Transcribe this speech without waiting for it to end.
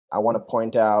I want to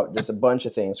point out just a bunch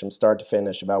of things from start to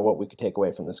finish about what we could take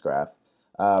away from this graph.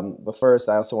 But first,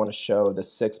 I also want to show the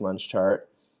 6 months chart,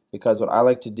 because what I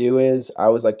like to do is I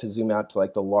always like to zoom out to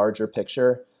like the larger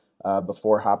picture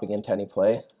before hopping into any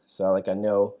play, so like I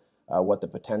know what the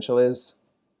potential is.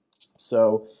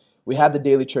 So we had the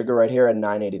daily trigger right here at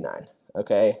 989,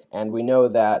 okay, and we know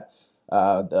that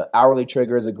the hourly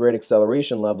trigger is a great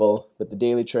acceleration level, but the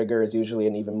daily trigger is usually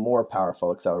an even more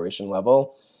powerful acceleration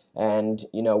level. And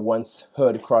once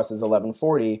hood crosses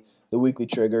 1140, the weekly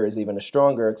trigger is even a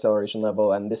stronger acceleration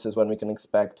level, and this is when we can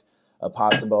expect a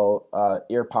possible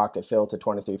ear pocket fill to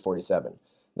 2347.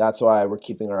 That's why we're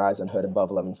keeping our eyes on hood above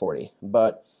 1140.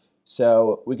 But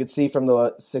so we could see from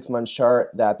the 6 months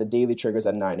chart that the daily trigger is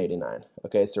at 989.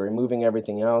 Okay, so removing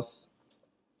everything else,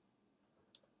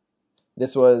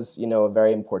 this was a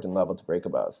very important level to break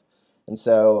above. And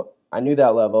so I knew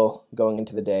that level going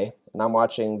into the day, and I'm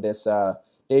watching this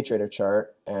day trader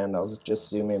chart, and I'll just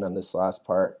zoom in on this last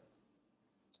part.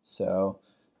 So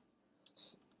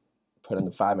let's put in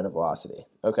the 5-minute velocity.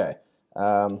 Okay,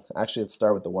 actually let's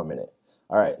start with the 1 minute.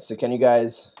 All right, so can you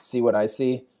guys see what I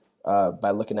see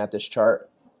by looking at this chart?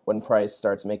 When price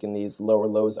starts making these lower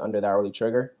lows under the hourly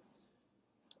trigger,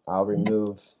 I'll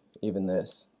remove even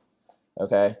this.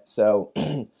 Okay, so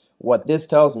what this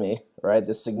tells me, right,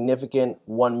 the significant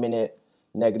 1 minute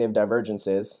negative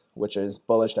divergences, which is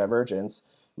bullish divergence,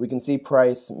 we can see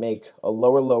price make a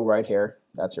lower low right here.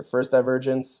 That's your first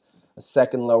divergence. A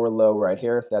second lower low right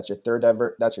here. That's your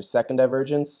second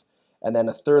divergence, and then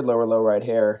a third lower low right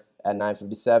here at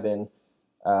 957.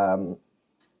 All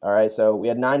right, so we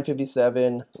had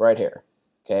 957 right here.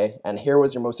 Okay, and here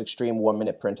was your most extreme 1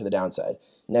 minute print to the downside,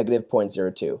 negative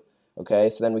 0.02. Okay,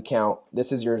 so then we count.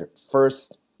 This is your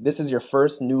first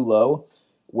new low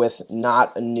with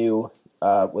not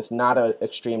an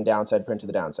extreme downside print to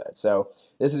the downside. So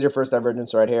this is your first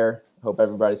divergence right here. Hope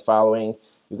everybody's following.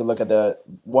 You can look at the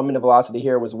 1 minute velocity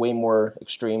here was way more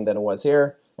extreme than it was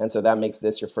here, and so that makes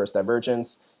this your first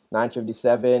divergence.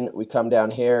 957, we come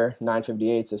down here.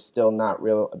 958, so still not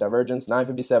real divergence.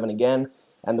 957 again,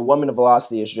 and the 1 minute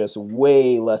velocity is just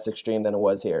way less extreme than it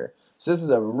was here. So this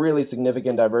is a really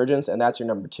significant divergence, and that's your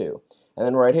number 2. And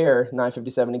then right here,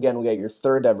 957 again, we get your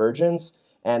third divergence.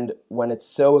 And when it's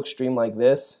so extreme like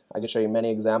this, I can show you many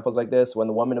examples like this. When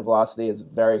the 1 minute velocity is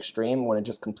very extreme, when it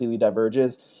just completely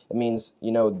diverges, it means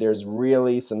there's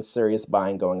really some serious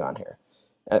buying going on here.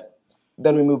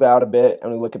 Then we move out a bit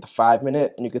and we look at the 5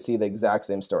 minute, and you can see the exact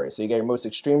same story. So you get your most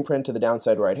extreme print to the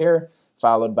downside right here,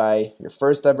 followed by your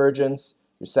first divergence,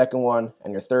 your second one,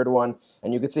 and your third one.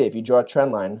 And you can see if you draw a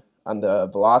trend line on the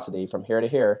velocity from here to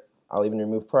here, I'll even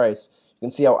remove price, you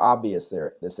can see how obvious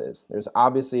this is. There's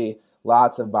obviously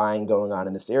lots of buying going on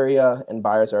in this area, and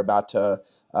buyers are about to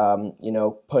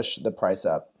push the price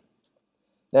up.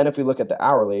 Then if we look at the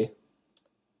hourly,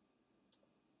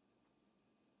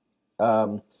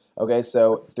 okay,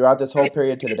 so throughout this whole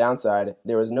period to the downside,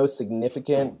 there was no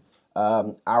significant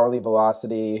hourly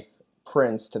velocity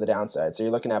prints to the downside. So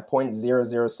you're looking at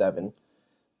 0.007,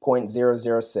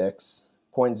 0.006,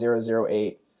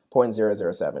 0.008,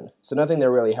 0.007. So nothing that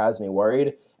really has me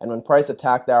worried. And when price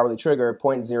attacked the hourly trigger,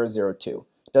 0.002.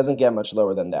 It doesn't get much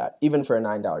lower than that, even for a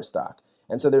 $9 stock.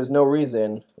 And so there's no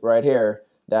reason right here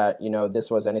that this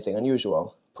was anything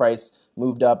unusual. Price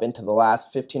moved up into the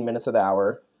last 15 minutes of the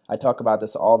hour. I talk about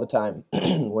this all the time.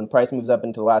 When price moves up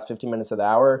into the last 15 minutes of the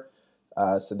hour,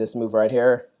 so this move right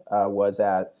here was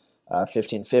at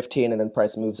 15:15, and then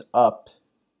price moves up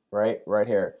right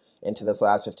here into this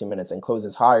last 15 minutes and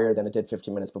closes higher than it did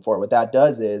 15 minutes before. What that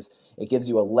does is it gives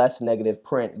you a less negative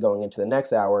print going into the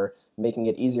next hour, making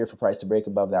it easier for price to break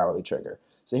above the hourly trigger.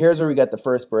 So here's where we get the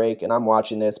first break, and I'm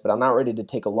watching this, but I'm not ready to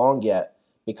take a long yet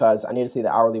because I need to see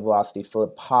the hourly velocity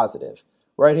flip positive.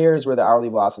 Right here is where the hourly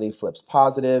velocity flips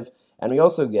positive, and we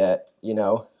also get,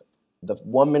 the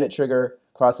 1 minute trigger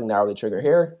crossing the hourly trigger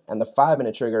here, and the 5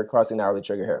 minute trigger crossing the hourly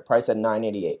trigger here. Price at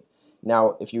 988.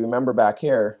 Now, if you remember back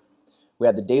here, we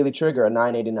had the daily trigger at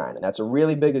 989, and that's a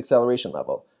really big acceleration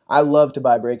level. I love to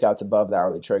buy breakouts above the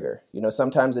hourly trigger.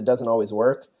 Sometimes it doesn't always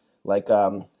work. Like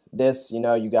this,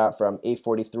 you got from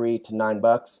 843 to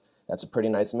 $9. That's a pretty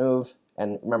nice move,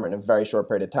 and remember, in a very short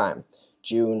period of time.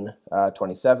 June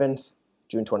 27th,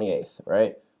 June 28th,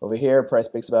 right? Over here, price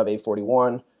breaks above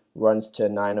 841, runs to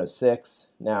 906.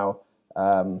 Now,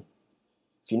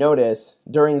 if you notice,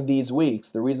 during these weeks,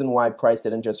 the reason why price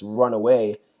didn't just run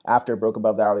away after it broke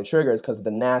above the hourly trigger is because of the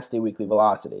nasty weekly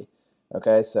velocity.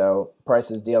 Okay, so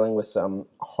price is dealing with some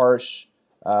harsh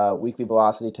weekly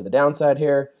velocity to the downside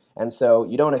here, and so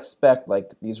you don't expect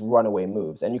like these runaway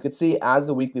moves. And you could see as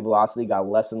the weekly velocity got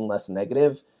less and less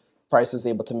negative, price was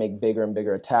able to make bigger and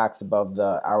bigger attacks above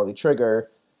the hourly trigger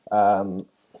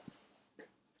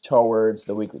towards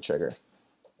the weekly trigger.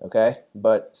 Okay,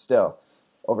 but still,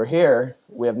 over here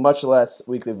we have much less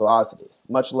weekly velocity,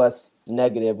 much less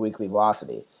negative weekly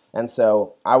velocity. And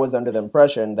so I was under the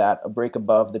impression that a break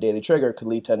above the daily trigger could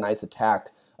lead to a nice attack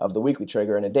of the weekly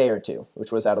trigger in a day or two,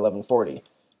 which was at 1140.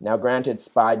 Now granted,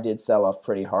 SPY did sell off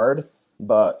pretty hard,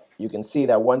 but you can see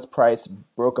that once price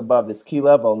broke above this key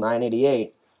level,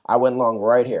 988, I went long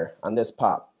right here on this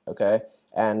pop, okay?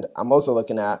 And I'm also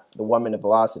looking at the 1 minute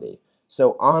velocity.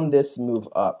 So on this move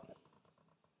up,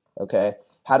 okay,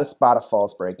 how to spot a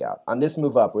false breakout. On this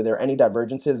move up, were there any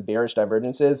divergences, bearish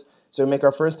divergences? So we make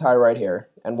our first high right here,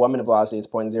 and 1 minute velocity is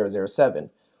 0.007.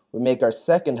 We make our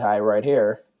second high right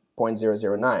here,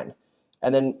 0.009.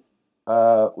 And then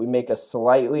we make a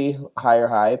slightly higher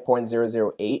high,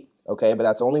 0.008, okay, but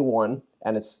that's only one,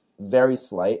 and it's very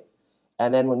slight.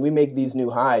 And then when we make these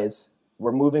new highs,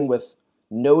 we're moving with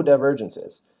no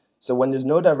divergences. So when there's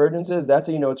no divergences, that's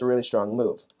how you know it's a really strong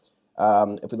move.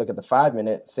 If we look at the 5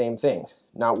 minute, same thing.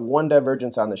 Not one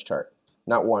divergence on this chart.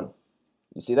 Not one.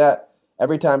 You see that?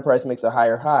 Every time price makes a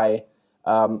higher high,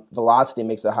 velocity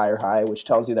makes a higher high, which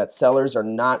tells you that sellers are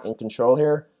not in control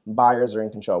here. Buyers are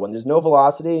in control. When there's no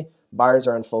velocity, buyers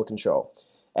are in full control.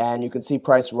 And you can see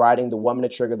price riding the 1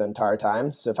 minute trigger the entire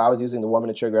time. So if I was using the 1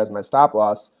 minute trigger as my stop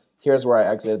loss, here's where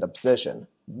I exited the position.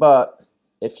 But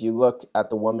if you look at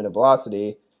the 1 minute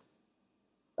velocity,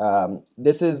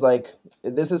 this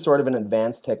is sort of an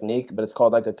advanced technique, but it's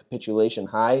called like a capitulation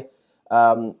high.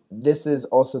 This is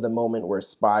also the moment where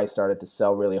SPY started to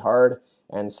sell really hard,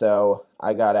 and so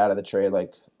I got out of the trade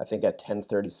like I think at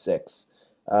 10:36.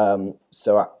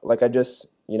 Like I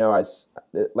just, you know,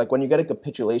 like when you get a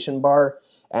capitulation bar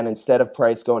and instead of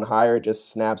price going higher, it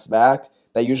just snaps back.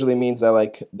 That usually means that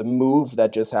like the move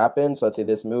that just happened, so let's say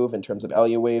this move in terms of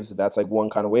Elliott waves, if that's like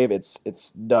one kind of wave,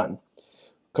 it's done.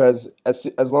 Because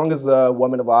as long as the 1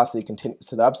 minute velocity continues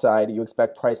to the upside, you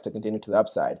expect price to continue to the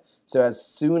upside. So as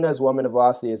soon as 1 minute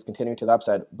velocity is continuing to the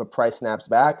upside, but price snaps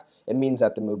back, it means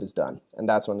that the move is done. And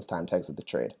that's when it's time to exit the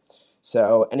trade.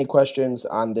 So any questions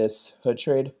on this hood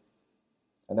trade?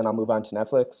 And then I'll move on to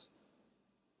Netflix.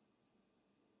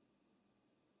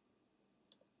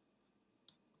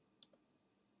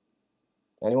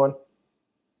 Anyone?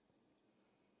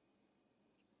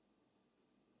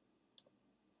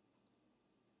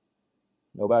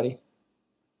 Nobody?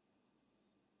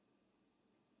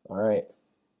 All right.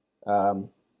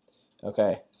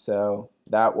 Okay, so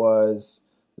that was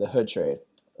the hood trade.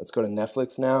 Let's go to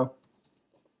Netflix now.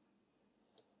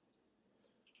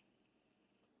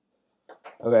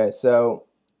 Okay, so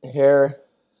here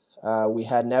we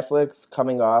had Netflix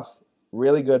coming off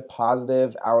really good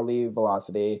positive hourly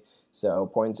velocity.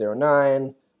 So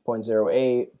 0.09,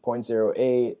 0.08,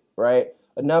 0.08, right?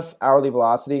 Enough hourly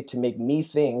velocity to make me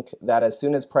think that as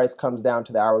soon as price comes down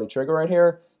to the hourly trigger right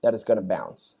here, that it's going to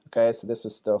bounce. Okay, so this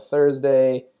was still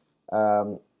Thursday.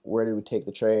 Where did we take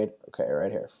the trade? Okay, right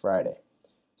here, Friday.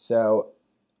 So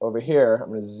over here, I'm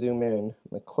going to zoom in.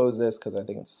 I'm going to close this because I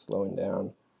think it's slowing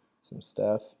down some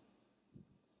stuff.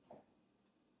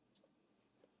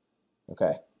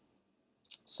 Okay,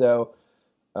 so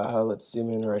let's zoom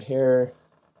in right here.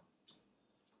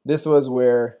 This was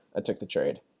where I took the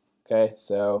trade. Okay,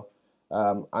 so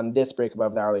on this break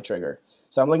above the hourly trigger.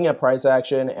 So I'm looking at price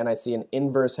action and I see an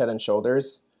inverse head and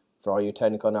shoulders. For all you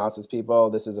technical analysis people,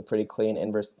 this is a pretty clean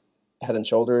inverse head and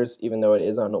shoulders, even though it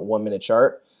is on a 1 minute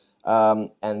chart.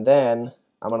 And then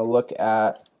I'm going to look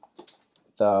at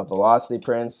the velocity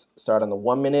prints, start on the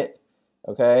 1 minute.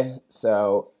 Okay,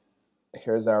 so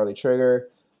here's the hourly trigger.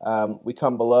 We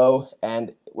come below,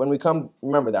 and when we come,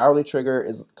 remember the hourly trigger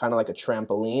is kind of like a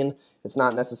trampoline. It's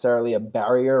not necessarily a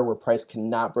barrier where price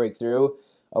cannot break through.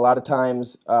 A lot of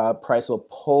times price will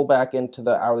pull back into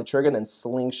the hourly trigger and then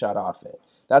slingshot off it.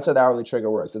 That's how the hourly trigger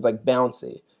works. It's like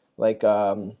bouncy, like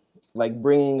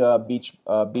bringing a beach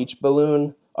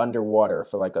balloon underwater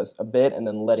for like a bit and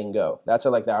then letting go. That's how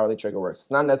like the hourly trigger works.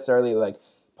 It's not necessarily like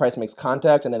price makes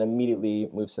contact and then immediately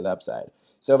moves to the upside.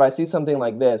 So if I see something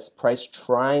like this, price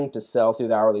trying to sell through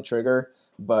the hourly trigger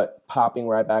but popping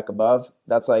right back above,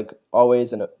 that's like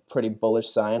always a pretty bullish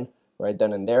sign right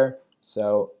then and there.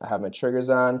 So I have my triggers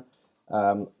on,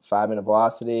 5 minute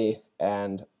velocity,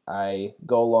 and I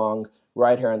go long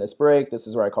right here on this break. This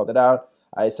is where I called it out.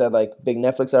 I said like big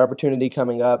Netflix opportunity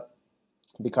coming up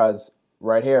because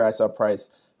right here I saw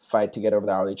price fight to get over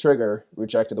the hourly trigger,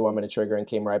 rejected the 1 minute trigger, and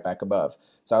came right back above.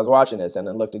 So I was watching this and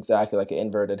it looked exactly like an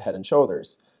inverted head and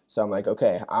shoulders. So I'm like,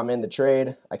 okay, I'm in the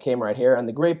trade. I came right here. And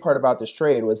the great part about this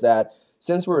trade was that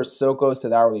since we were so close to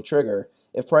the hourly trigger,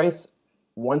 if price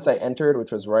once I entered,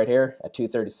 which was right here at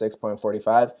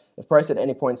 236.45, if price at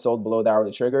any point sold below the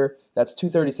hourly trigger, that's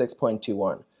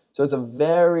 236.21. So it's a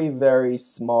very, very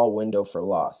small window for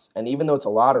loss. And even though it's a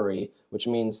lottery, which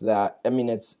means that, I mean,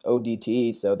 it's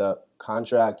ODTE, so the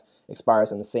contract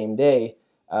expires on the same day,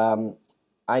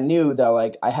 I knew that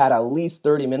like I had at least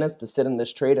 30 minutes to sit in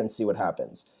this trade and see what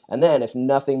happens. And then if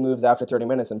nothing moves after 30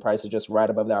 minutes and price is just right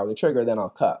above the hourly trigger, then I'll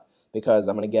cut because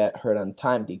I'm going to get hurt on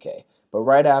time decay. But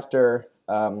right after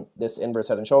this inverse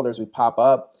head and shoulders, we pop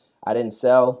up. I didn't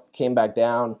sell, came back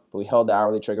down, but we held the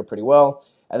hourly trigger pretty well.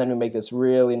 And then we make this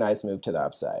really nice move to the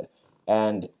upside.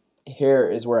 And here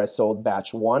is where I sold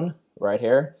batch 1 right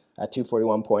here at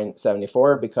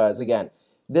 241.74 because, again,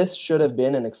 this should have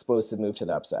been an explosive move to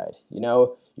the upside. You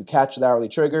know, you catch the hourly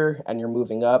trigger and you're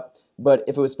moving up. But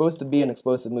if it was supposed to be an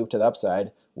explosive move to the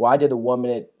upside, why did the 1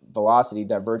 minute velocity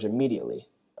diverge immediately?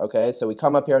 Okay, so we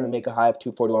come up here and we make a high of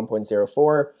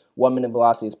 241.04. 1 minute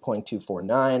velocity is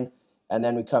 0.249. And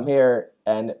then we come here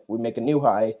and we make a new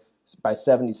high by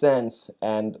 70 cents,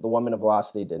 and the 1 minute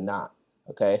velocity did not.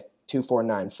 Okay,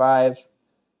 2495,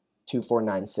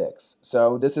 2496.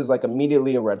 So this is like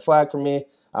immediately a red flag for me.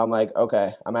 I'm like,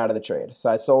 okay, I'm out of the trade. So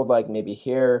I sold like maybe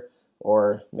here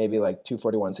or maybe like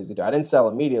 241.62. I didn't sell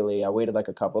immediately. I waited like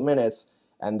a couple of minutes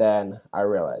and then I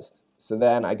realized. So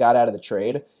then I got out of the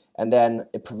trade and then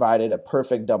it provided a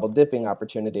perfect double dipping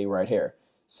opportunity right here.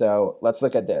 So let's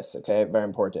look at this, okay? Very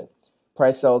important.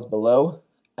 Price sells below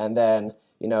and then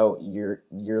you know,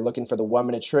 you're looking for the 1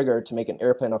 minute trigger to make an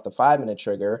airplane off the 5 minute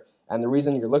trigger, and the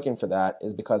reason you're looking for that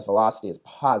is because velocity is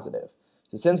positive.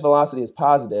 So since velocity is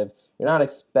positive, you're not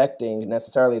expecting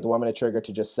necessarily the 1 minute trigger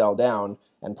to just sell down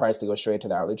and price to go straight to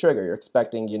the hourly trigger. You're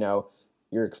expecting, you know,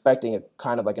 you're expecting a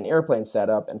kind of like an airplane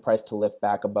setup and price to lift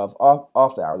back above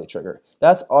off the hourly trigger.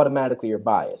 That's automatically your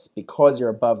bias because you're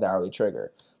above the hourly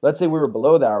trigger. Let's say we were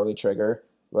below the hourly trigger,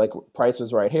 like price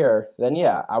was right here, then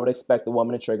yeah, I would expect the 1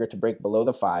 minute trigger to break below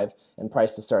the 5 and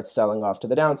price to start selling off to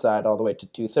the downside all the way to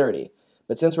 230.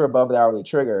 But since we're above the hourly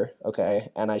trigger, okay,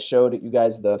 and I showed you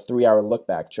guys the 3-hour look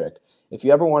back trick. If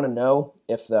you ever want to know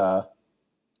if the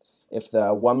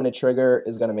 1 minute trigger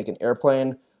is going to make an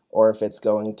airplane or if it's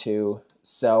going to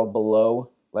sell below,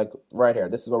 like right here,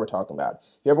 this is what we're talking about.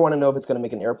 If you ever want to know if it's going to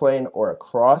make an airplane or a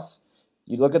cross,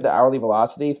 you look at the hourly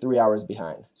velocity 3 hours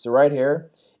behind. So right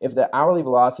here, if the hourly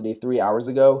velocity 3 hours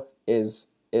ago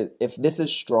if this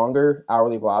is stronger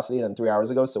hourly velocity than 3 hours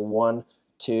ago, so 1,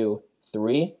 2,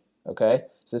 3, okay?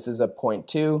 So this is a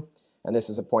 0.2 and this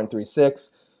is a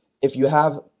 0.36. If you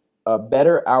have a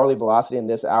better hourly velocity in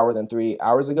this hour than 3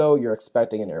 hours ago, you're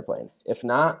expecting an airplane. If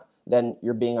not, then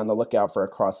you're being on the lookout for a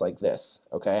cross like this,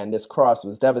 okay? And this cross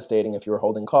was devastating if you were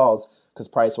holding calls because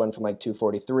price went from like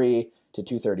 243 to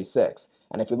 236.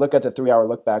 And if you look at the 3-hour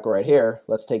look back right here,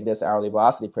 let's take this hourly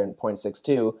velocity print,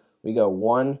 0.62, we go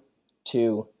 1,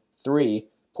 2, 3,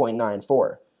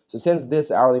 0.94. So since this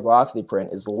hourly velocity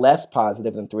print is less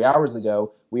positive than 3 hours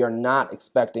ago, we are not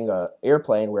expecting an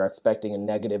airplane, we're expecting a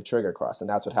negative trigger cross, and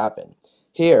that's what happened.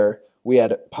 Here, we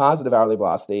had positive hourly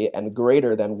velocity and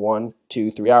greater than 1, 2,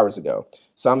 3 hours ago.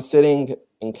 So I'm sitting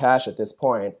in cash at this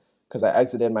point because I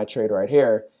exited my trade right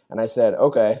here, and I said,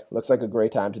 okay, looks like a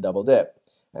great time to double dip.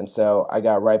 And so I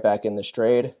got right back in this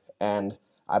trade and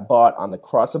I bought on the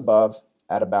cross above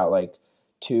at about like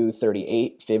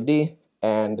 238.50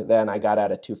 and then I got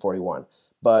out at 241.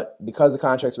 But because the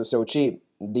contracts were so cheap,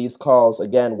 these calls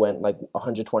again went like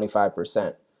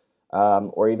 125%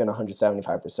 or even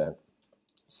 175%.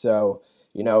 So,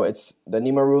 you know, the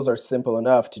ANEMOI rules are simple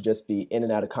enough to just be in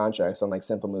and out of contracts on like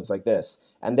simple moves like this.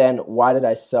 And then why did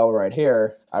I sell right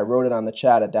here? I wrote it on the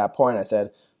chat at that point. I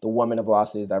said the 1 minute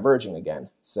velocity is diverging again.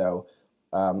 So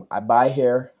I buy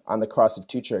here on the cross of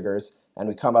 2 triggers and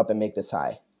we come up and make this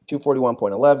high.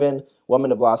 241.11, 1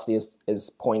 minute velocity is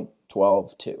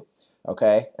 0.122.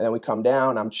 Okay, and then we come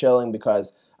down. I'm chilling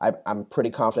because I'm pretty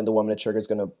confident the 1 minute trigger is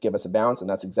going to give us a bounce, and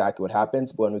that's exactly what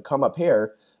happens. But when we come up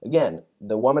here, again,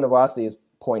 the 1 minute velocity is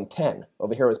 0.10.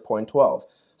 Over here is 0.12.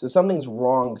 So something's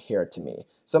wrong here to me.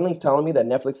 Something's telling me that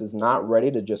Netflix is not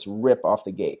ready to just rip off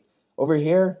the gate. Over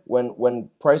here, when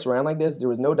price ran like this, there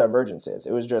was no divergences.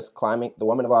 It was just climbing. The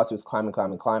 1 minute velocity was climbing,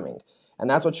 climbing, climbing. And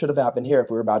that's what should have happened here if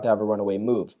we were about to have a runaway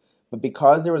move. But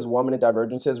because there was 1 minute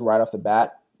divergences right off the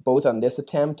bat, both on this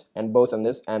attempt and both on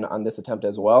this and on this attempt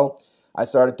as well, I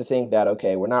started to think that,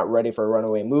 okay, we're not ready for a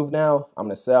runaway move now. I'm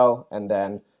going to sell, and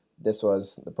then this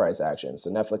was the price action. So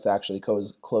Netflix actually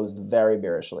closed very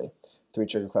bearishly. 3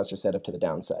 trigger cluster setup to the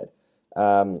downside.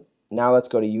 Now let's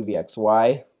go to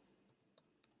UVXY.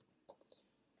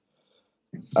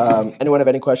 Anyone have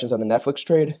any questions on the Netflix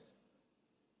trade?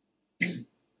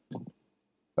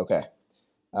 Okay.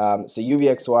 So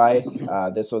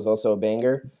UVXY, this was also a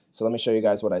banger. So let me show you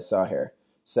guys what I saw here.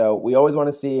 So we always want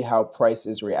to see how price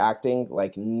is reacting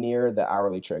like near the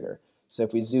hourly trigger. So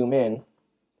if we zoom in,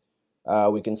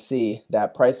 we can see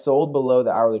that price sold below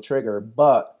the hourly trigger,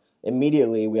 but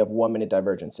immediately we have 1 minute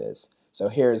divergences. So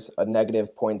here's a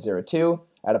negative 0.02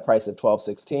 at a price of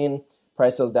 12.16.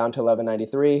 Price sells down to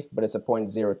 11.93, but it's a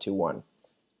 0.021,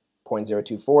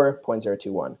 0.024,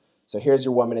 0.021. So here's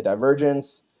your 1 minute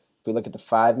divergence. If we look at the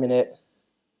 5 minute,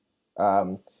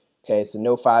 okay, so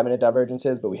no 5 minute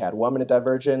divergences, but we had 1 minute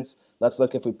divergence. Let's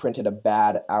look if we printed a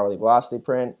bad hourly velocity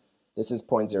print. This is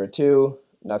 0.02,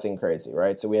 nothing crazy,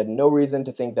 right? So we had no reason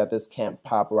to think that this can't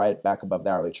pop right back above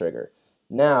the hourly trigger.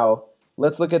 Now,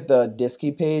 let's look at the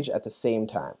Disky page at the same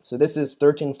time. So this is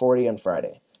 1340 on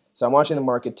Friday. So I'm watching the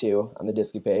market too on the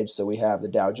Disky page. So we have the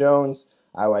Dow Jones,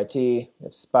 IYT, we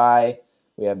have SPY,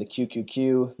 we have the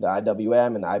QQQ, the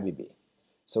IWM, and the IBB.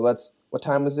 So what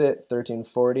time was it?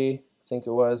 1340, I think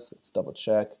it was. Let's double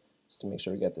check just to make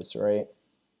sure we get this right.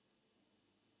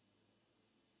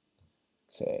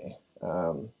 Okay,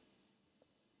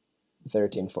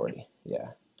 1340,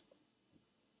 yeah.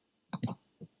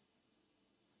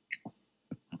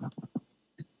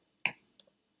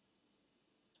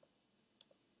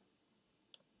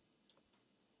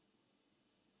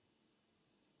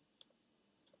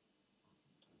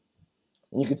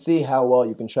 And you can see how well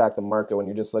you can track the market when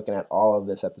you're just looking at all of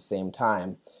this at the same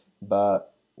time.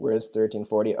 But where's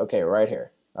 1340? Okay, right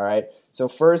here. All right. So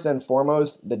first and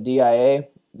foremost, the DIA,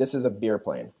 this is a beer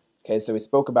plane. Okay, so we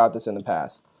spoke about this in the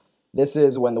past. This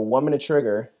is when the 1 minute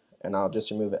trigger, and I'll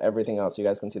just remove everything else so you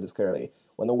guys can see this clearly.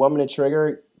 When the 1 minute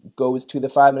trigger goes to the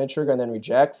 5 minute trigger and then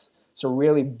rejects, it's a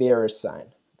really bearish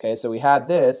sign. Okay, so we had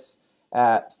this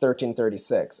at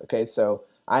 1336. Okay, so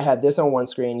I had this on one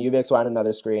screen, UVXY on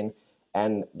another screen,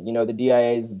 and you know the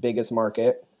DIA's biggest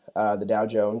market, the Dow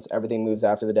Jones. Everything moves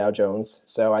after the Dow Jones.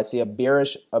 So I see a beer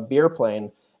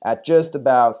plane at just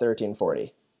about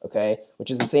 1340. Okay, which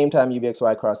is the same time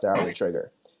UVXY crossed the hourly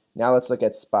trigger. Now let's look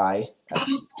at SPY at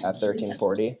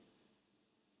 1340.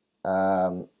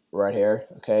 Right here.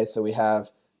 Okay, so we have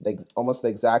almost the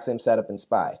exact same setup in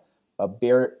SPY. A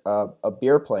beer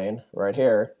plane right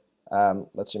here.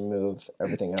 Let's remove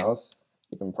everything else,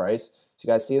 even price. So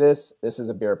you guys see this? This is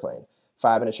a beer plane.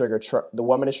 5 minute trigger, the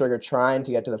 1 minute trigger trying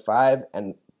to get to the 5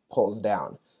 and pulls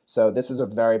down. So this is a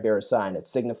very bearish sign. It's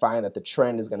signifying that the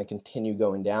trend is going to continue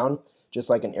going down,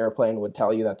 just like an airplane would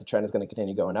tell you that the trend is going to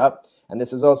continue going up. And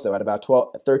this is also at about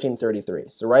 1333.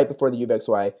 So right before the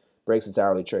UVXY breaks its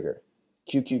hourly trigger.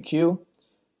 QQQ.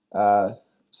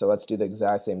 So let's do the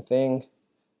exact same thing.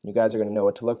 You guys are going to know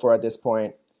what to look for at this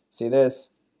point. See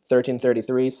this?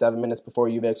 1333, 7 minutes before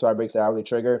UVXY breaks the hourly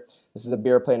trigger. This is a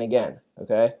beer plane again.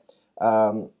 Okay.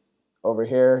 Over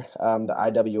here, the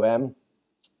IWM.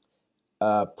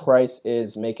 Price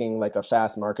is making like a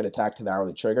fast market attack to the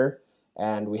hourly trigger,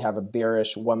 and we have a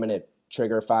bearish 1 minute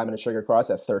trigger, 5 minute trigger cross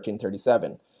at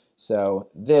 1337. So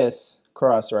this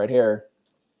cross right here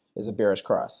is a bearish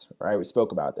cross, right? We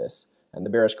spoke about this, and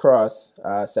the bearish cross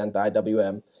sent the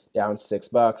IWM down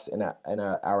 $6 in an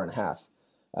hour and a half.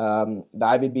 The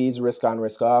IBB's risk on,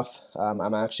 risk off.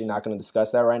 I'm actually not going to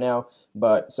discuss that right now,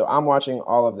 but so I'm watching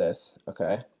all of this,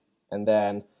 okay, and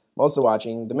then I'm also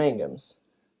watching the Mangums.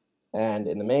 And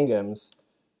in the Mangums,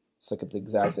 let's look at the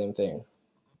exact same thing.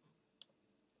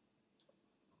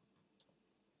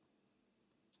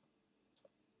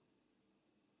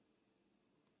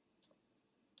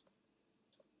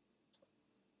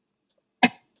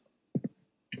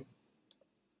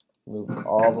 Move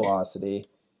all velocity,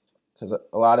 because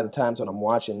a lot of the times when I'm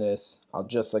watching this, I'll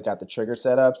just look at the trigger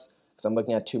setups, because I'm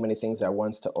looking at too many things at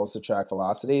once to also track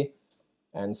velocity.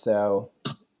 And so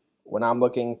when I was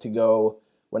looking to go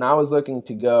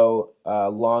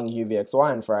long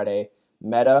UVXY on Friday,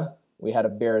 Meta, we had a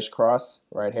bearish cross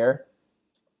right here,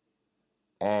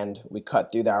 and we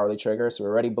cut through the hourly trigger. So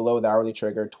we're already below the hourly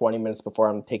trigger 20 minutes before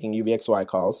I'm taking UVXY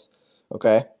calls.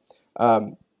 Okay,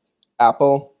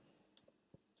 Apple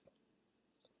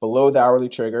below the hourly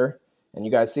trigger, and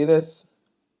you guys see this?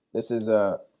 This is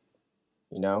a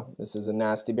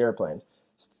nasty bear plane.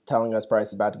 It's telling us price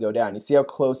is about to go down. You see how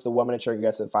close the 1 minute trigger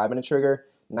gets to the 5 minute trigger?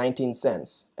 19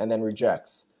 cents, and then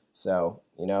rejects. So,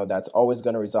 that's always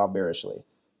going to resolve bearishly.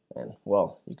 And,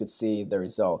 well, you could see the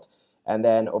result. And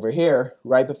then over here,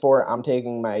 right before I'm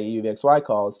taking my UVXY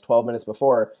calls, 12 minutes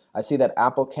before, I see that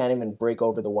Apple can't even break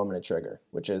over the 1 minute trigger,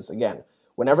 which is, again,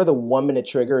 whenever the 1 minute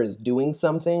trigger is doing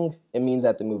something, it means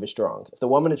that the move is strong. If the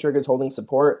 1 minute trigger is holding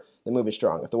support, the move is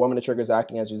strong. If the 1 minute trigger is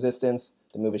acting as resistance,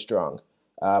 the move is strong.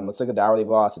 Let's look at the hourly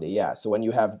velocity. Yeah, so when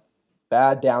you have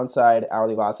bad downside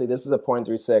hourly velocity, this is a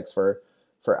 0.36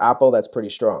 For Apple, that's pretty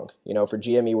strong. You know, for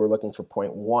GME, we're looking for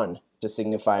 0.1 to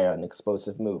signify an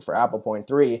explosive move. For Apple,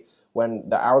 0.3, when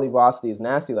the hourly velocity is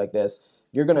nasty like this,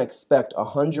 you're going to expect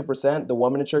 100% the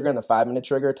 1 minute trigger and the 5 minute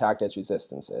trigger to act as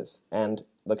resistances. And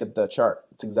look at the chart.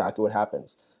 It's exactly what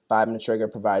happens. 5 minute trigger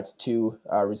provides two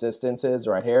resistances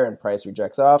right here, and price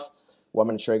rejects off. 1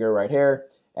 minute trigger right here,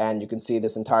 and you can see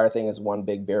this entire thing is one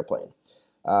big bear plane.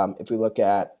 If we look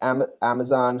at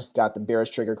Amazon, got the bearish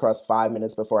trigger cross 5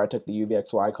 minutes before I took the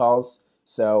UVXY calls.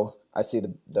 So I see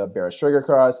the bearish trigger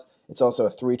cross. It's also a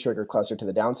 3 trigger cluster to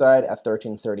the downside at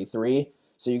 1333.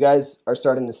 So you guys are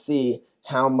starting to see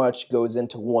how much goes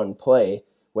into one play.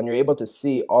 When you're able to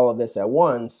see all of this at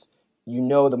once, you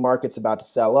know the market's about to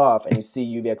sell off, and you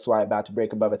see UVXY about to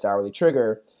break above its hourly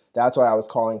trigger. That's why I was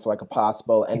calling for like a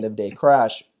possible end of day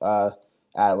crash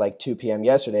at like 2 p.m.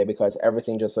 yesterday, because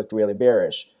everything just looked really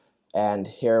bearish. And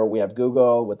here we have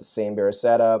Google with the same bearish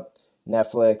setup.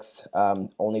 Netflix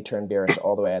only turned bearish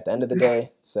all the way at the end of the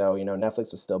day. So, you know,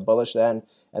 Netflix was still bullish then.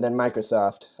 And then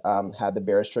Microsoft had the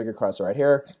bearish trigger cross right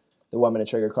here. The 1 minute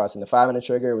trigger crossing the 5 minute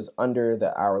trigger was under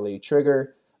the hourly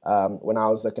trigger. When I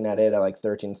was looking at it at like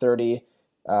 1330,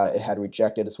 it had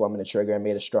rejected its 1 minute trigger and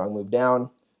made a strong move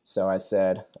down. So I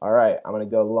said, all right, I'm going to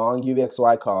go long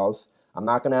UVXY calls. I'm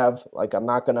not going to have, like,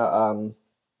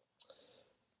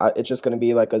 it's just going to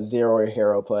be like a zero or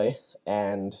hero play.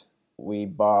 And we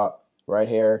bought right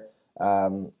here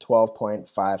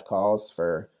 12.5 calls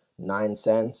for 9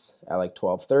 cents at like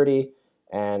 12.30,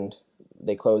 and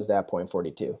they closed at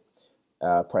 0.42.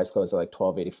 Price closed at like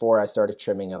 12.84. I started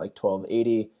trimming at like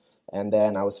 12.80, and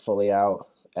then I was fully out.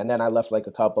 And then I left like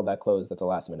a couple that closed at the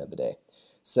last minute of the day.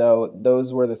 So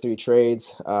those were the 3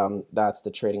 trades. That's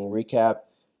the trading recap.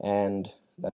 And